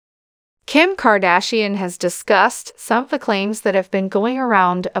Kim Kardashian has discussed some of the claims that have been going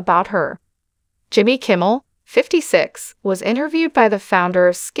around about her. Jimmy Kimmel, 56, was interviewed by the founder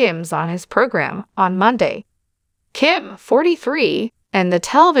of Skims on his program on Monday. Kim, 43, and the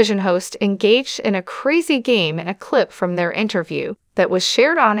television host engaged in a crazy game in a clip from their interview that was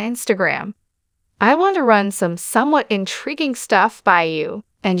shared on Instagram. "I want to run some somewhat intriguing stuff by you,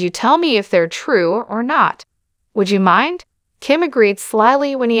 and you tell me if they're true or not. Would you mind?" Kim agreed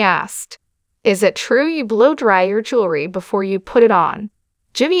slyly when he asked, "Is it true you blow dry your jewelry before you put it on?"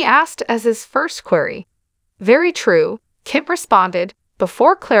 Jimmy asked as his first query. "Very true," Kim responded,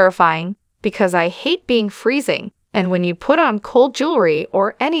 before clarifying, "because I hate being freezing, and when you put on cold jewelry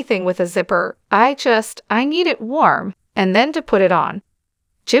or anything with a zipper, I need it warm, and then to put it on."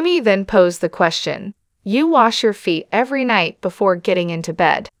 Jimmy then posed the question, "You wash your feet every night before getting into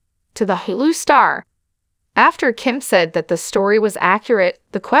bed?" to the Hulu star. After Kim said that the story was accurate,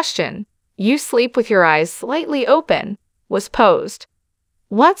 the question, "You sleep with your eyes slightly open?" was posed.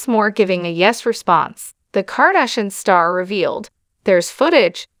 Once more giving a yes response, the Kardashian star revealed, "There's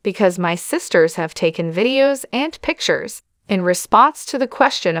footage because my sisters have taken videos and pictures," in response to the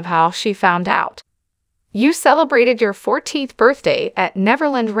question of how she found out. "You celebrated your 14th birthday at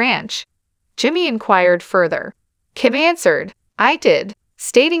Neverland Ranch?" Jimmy inquired further. Kim answered, "I did,"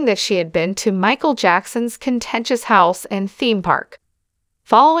 stating that she had been to Michael Jackson's contentious house and theme park.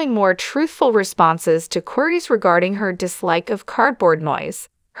 Following more truthful responses to queries regarding her dislike of cardboard noise,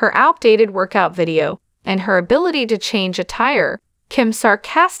 her outdated workout video, and her ability to change attire, Kim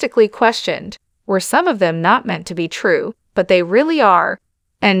sarcastically questioned, "Were some of them not meant to be true, but they really are,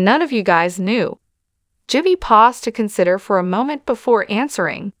 and none of you guys knew?" Jimmy paused to consider for a moment before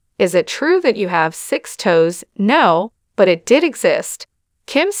answering, "Is it true that you have 6 toes? No, but it did exist."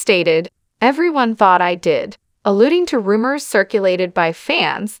 Kim stated, "Everyone thought I did," alluding to rumors circulated by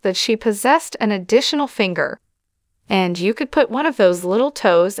fans that she possessed an additional finger. "And you could put one of those little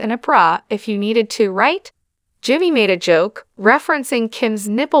toes in a bra if you needed to, right?" Jimmy made a joke, referencing Kim's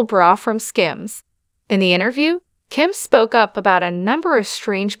nipple bra from Skims. In the interview, Kim spoke up about a number of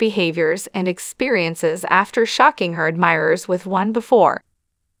strange behaviors and experiences after shocking her admirers with one before.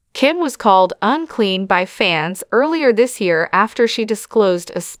 Kim was called unclean by fans earlier this year after she disclosed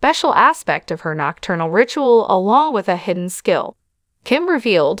a special aspect of her nocturnal ritual along with a hidden skill. Kim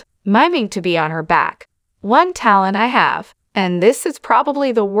revealed, miming to be on her back, "One talent I have, and this is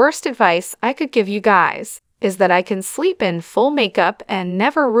probably the worst advice I could give you guys, is that I can sleep in full makeup and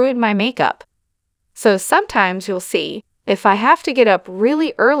never ruin my makeup. So sometimes you'll see, if I have to get up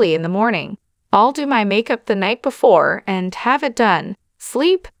really early in the morning, I'll do my makeup the night before and have it done,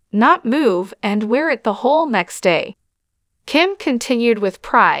 sleep, not move, and wear it the whole next day." Kim continued with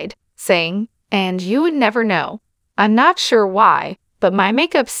pride, saying, "And you would never know. I'm not sure why, but my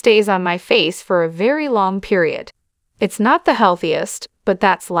makeup stays on my face for a very long period. It's not the healthiest, but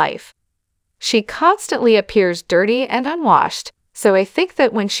that's life. She constantly appears dirty and unwashed, so I think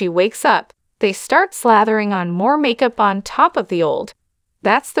that when she wakes up, they start slathering on more makeup on top of the old.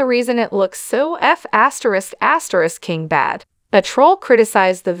 That's the reason it looks so ****king bad." A troll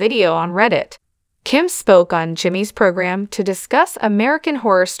criticized the video on Reddit. Kim spoke on Jimmy's program to discuss American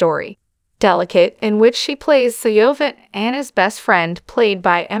Horror Story, Delicate, in which she plays Sayovat, Anna's best friend, played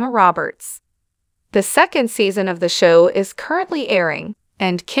by Emma Roberts. The second season of the show is currently airing,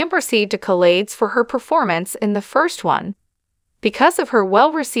 and Kim received accolades for her performance in the first one. Because of her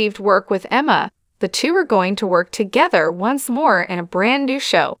well-received work with Emma, the two are going to work together once more in a brand new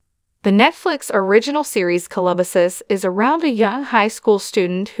show. The Netflix original series Calabasas is around a young high school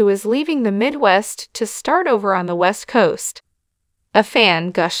student who is leaving the Midwest to start over on the West Coast. A fan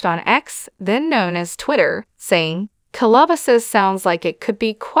gushed on X, then known as Twitter, saying, "Calabasas sounds like it could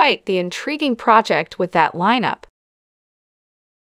be quite the intriguing project with that lineup."